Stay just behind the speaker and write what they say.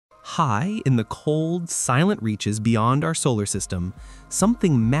High in the cold, silent reaches beyond our solar system,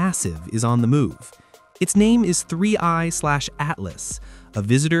 something massive is on the move. Its name is 3I/Atlas, a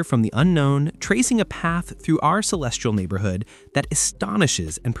visitor from the unknown tracing a path through our celestial neighborhood that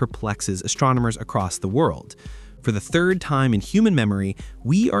astonishes and perplexes astronomers across the world. For the third time in human memory,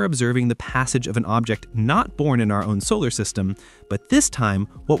 we are observing the passage of an object not born in our own solar system, but this time,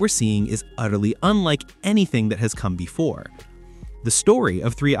 what we're seeing is utterly unlike anything that has come before. The story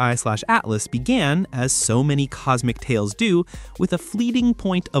of 3I/Atlas began, as so many cosmic tales do, with a fleeting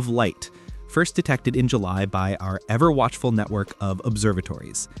point of light, first detected in July by our ever-watchful network of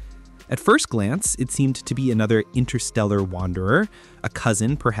observatories. At first glance, it seemed to be another interstellar wanderer, a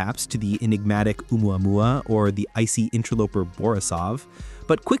cousin perhaps to the enigmatic Oumuamua or the icy interloper Borisov,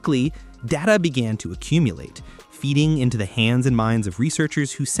 but quickly, data began to accumulate, feeding into the hands and minds of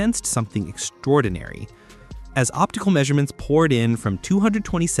researchers who sensed something extraordinary. As optical measurements poured in from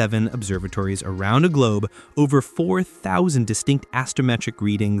 227 observatories around a globe, over 4,000 distinct astrometric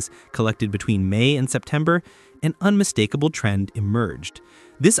readings collected between May and September, an unmistakable trend emerged.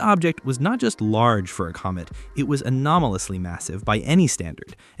 This object was not just large for a comet, it was anomalously massive by any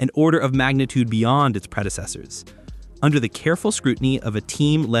standard, an order of magnitude beyond its predecessors. Under the careful scrutiny of a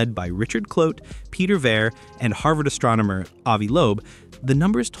team led by Richard Clote, Peter Ver, and Harvard astronomer Avi Loeb, the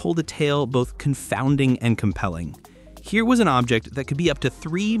numbers told a tale both confounding and compelling. Here was an object that could be up to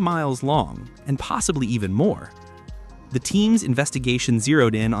 3 miles long, and possibly even more. The team's investigation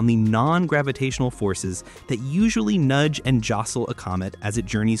zeroed in on the non-gravitational forces that usually nudge and jostle a comet as it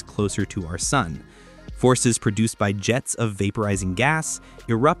journeys closer to our sun. Forces produced by jets of vaporizing gas,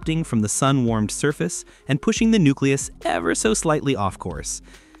 erupting from the sun-warmed surface, and pushing the nucleus ever so slightly off course.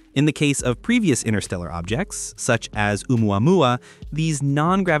 In the case of previous interstellar objects, such as Oumuamua, these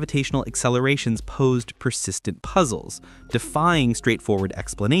non-gravitational accelerations posed persistent puzzles, defying straightforward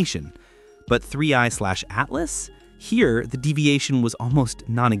explanation. But 3I/Atlas? Here, the deviation was almost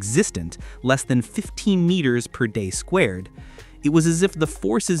non-existent, less than 15 meters per day squared. It was as if the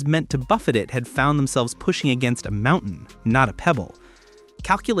forces meant to buffet it had found themselves pushing against a mountain, not a pebble.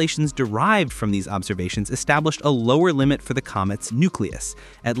 Calculations derived from these observations established a lower limit for the comet's nucleus,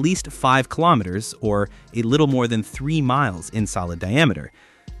 at least 5 kilometers, or a little more than 3 miles in solid diameter.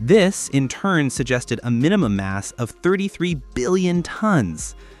 This, in turn, suggested a minimum mass of 33 billion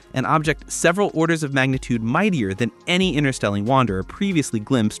tons, an object several orders of magnitude mightier than any interstellar wanderer previously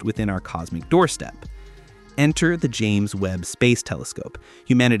glimpsed within our cosmic doorstep. Enter the James Webb Space Telescope,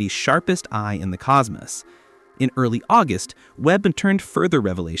 humanity's sharpest eye in the cosmos. In early August, Webb turned further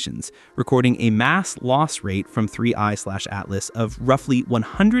revelations, recording a mass loss rate from 3I/Atlas of roughly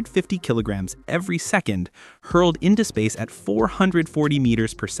 150 kilograms every second, hurled into space at 440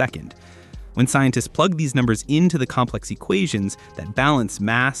 meters per second. When scientists plugged these numbers into the complex equations that balance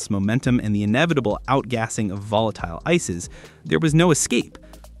mass, momentum, and the inevitable outgassing of volatile ices, there was no escape.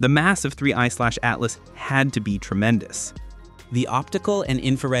 The mass of 3I/Atlas had to be tremendous. The optical and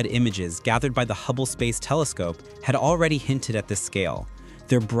infrared images gathered by the Hubble Space Telescope had already hinted at this scale,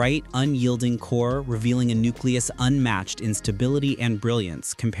 their bright, unyielding core revealing a nucleus unmatched in stability and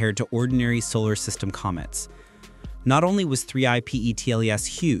brilliance compared to ordinary solar system comets. Not only was 3I/PETLES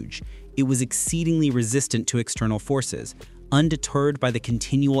huge, it was exceedingly resistant to external forces, undeterred by the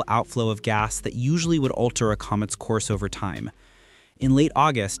continual outflow of gas that usually would alter a comet's course over time. In late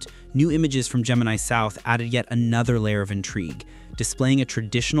August, new images from Gemini South added yet another layer of intrigue, displaying a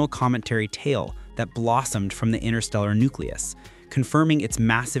traditional cometary tail that blossomed from the interstellar nucleus, confirming its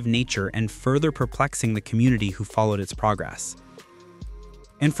massive nature and further perplexing the community who followed its progress.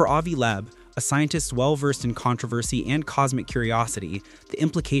 And for Avi Loeb, a scientist well-versed in controversy and cosmic curiosity, the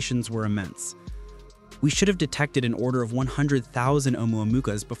implications were immense. We should have detected an order of 100,000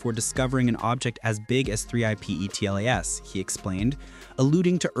 Oumuamuas before discovering an object as big as 3I/PETLES, he explained,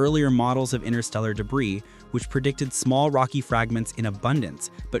 alluding to earlier models of interstellar debris, which predicted small rocky fragments in abundance,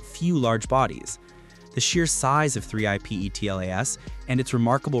 but few large bodies. The sheer size of 3I/PETLES and its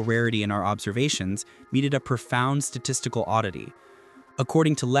remarkable rarity in our observations made it a profound statistical oddity.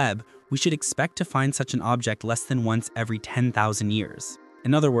 According to Loeb, we should expect to find such an object less than once every 10,000 years.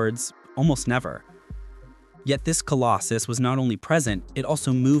 In other words, almost never. Yet this colossus was not only present, it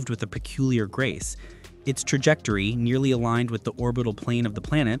also moved with a peculiar grace. Its trajectory, nearly aligned with the orbital plane of the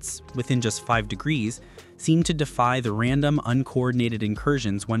planets, within just 5 degrees, seemed to defy the random, uncoordinated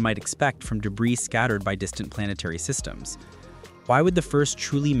incursions one might expect from debris scattered by distant planetary systems. Why would the first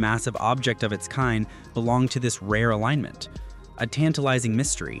truly massive object of its kind belong to this rare alignment? A tantalizing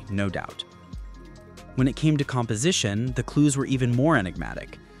mystery, no doubt. When it came to composition, the clues were even more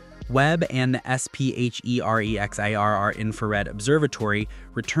enigmatic. Webb and the SPHEREXIRR Infrared Observatory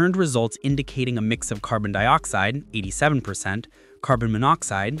returned results indicating a mix of carbon dioxide, 87%, carbon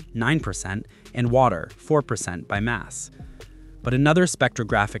monoxide, 9%, and water, 4% by mass. But another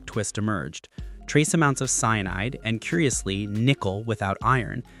spectrographic twist emerged. Trace amounts of cyanide and, curiously, nickel without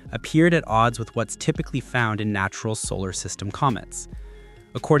iron appeared at odds with what's typically found in natural solar system comets.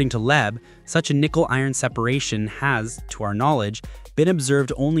 According to Leb, such a nickel-iron separation has, to our knowledge, been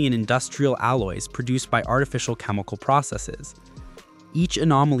observed only in industrial alloys produced by artificial chemical processes. Each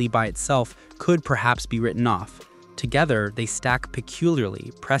anomaly by itself could perhaps be written off. Together, they stack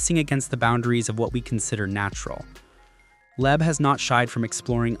peculiarly, pressing against the boundaries of what we consider natural. Leb has not shied from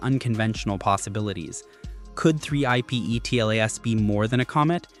exploring unconventional possibilities. Could 3IP-ETLAS be more than a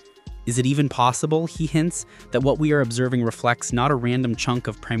comet? Is it even possible, he hints, that what we are observing reflects not a random chunk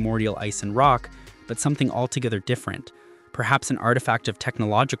of primordial ice and rock, but something altogether different, perhaps an artifact of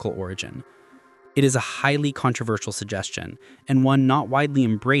technological origin? It is a highly controversial suggestion, and one not widely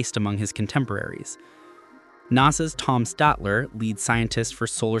embraced among his contemporaries. NASA's Tom Statler, lead scientist for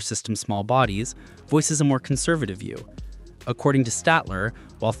solar system small bodies, voices a more conservative view. According to Statler,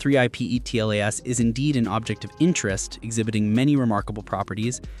 while 3IP-ETLAS is indeed an object of interest, exhibiting many remarkable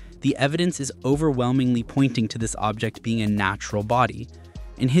properties, the evidence is overwhelmingly pointing to this object being a natural body.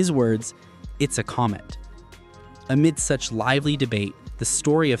 In his words, it's a comet. Amid such lively debate, the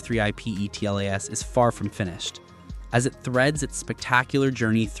story of 3IP-ETLAS is far from finished. As it threads its spectacular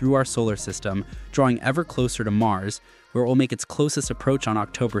journey through our solar system, drawing ever closer to Mars, where it will make its closest approach on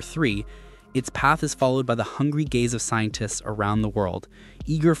October 3, its path is followed by the hungry gaze of scientists around the world,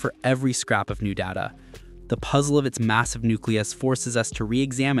 eager for every scrap of new data. The puzzle of its massive nucleus forces us to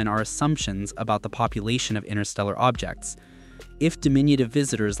re-examine our assumptions about the population of interstellar objects. If diminutive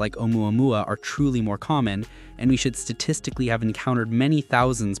visitors like Oumuamua are truly more common, and we should statistically have encountered many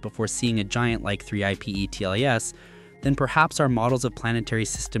thousands before seeing a giant like 3IP-ETLAS, then perhaps our models of planetary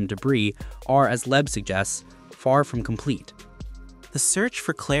system debris are, as Leb suggests, far from complete. The search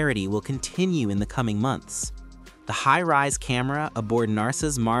for clarity will continue in the coming months. The high-rise camera aboard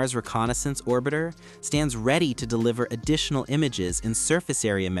NASA's Mars Reconnaissance Orbiter stands ready to deliver additional images and surface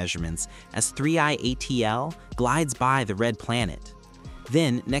area measurements as 3I-ATL glides by the red planet.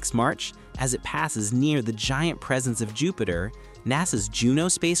 Then, next March, as it passes near the giant presence of Jupiter, NASA's Juno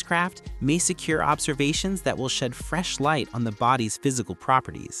spacecraft may secure observations that will shed fresh light on the body's physical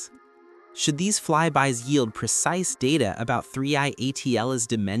properties. Should these flybys yield precise data about 3I-ATL's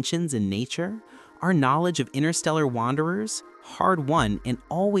dimensions and nature, our knowledge of interstellar wanderers, hard-won and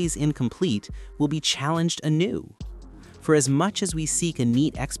always incomplete, will be challenged anew. For as much as we seek a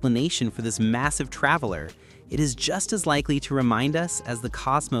neat explanation for this massive traveler, it is just as likely to remind us, as the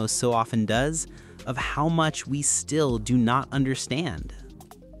cosmos so often does, of how much we still do not understand.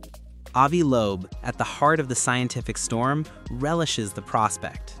 Avi Loeb, at the heart of the scientific storm, relishes the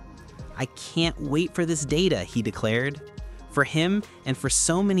prospect. "I can't wait for this data," he declared. For him, and for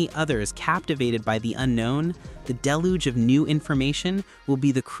so many others captivated by the unknown, the deluge of new information will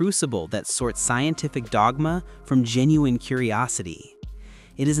be the crucible that sorts scientific dogma from genuine curiosity.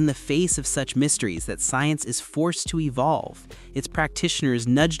 It is in the face of such mysteries that science is forced to evolve, its practitioners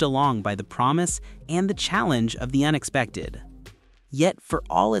nudged along by the promise and the challenge of the unexpected. Yet, for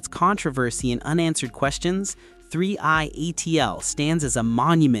all its controversy and unanswered questions, 3I-ATL stands as a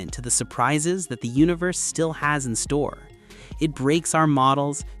monument to the surprises that the universe still has in store. It breaks our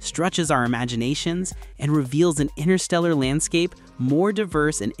models, stretches our imaginations, and reveals an interstellar landscape more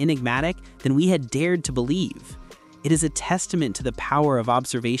diverse and enigmatic than we had dared to believe. It is a testament to the power of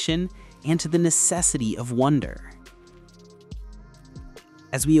observation and to the necessity of wonder.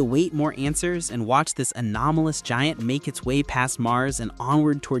 As we await more answers and watch this anomalous giant make its way past Mars and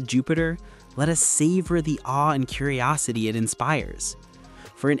onward toward Jupiter, let us savor the awe and curiosity it inspires.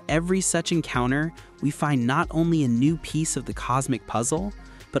 For in every such encounter, we find not only a new piece of the cosmic puzzle,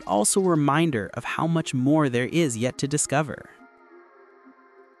 but also a reminder of how much more there is yet to discover.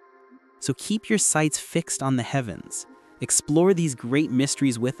 So keep your sights fixed on the heavens, explore these great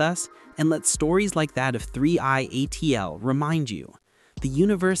mysteries with us, and let stories like that of 3I-ATL remind you, the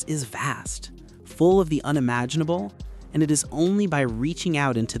universe is vast, full of the unimaginable, and it is only by reaching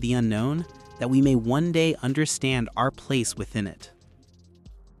out into the unknown that we may one day understand our place within it.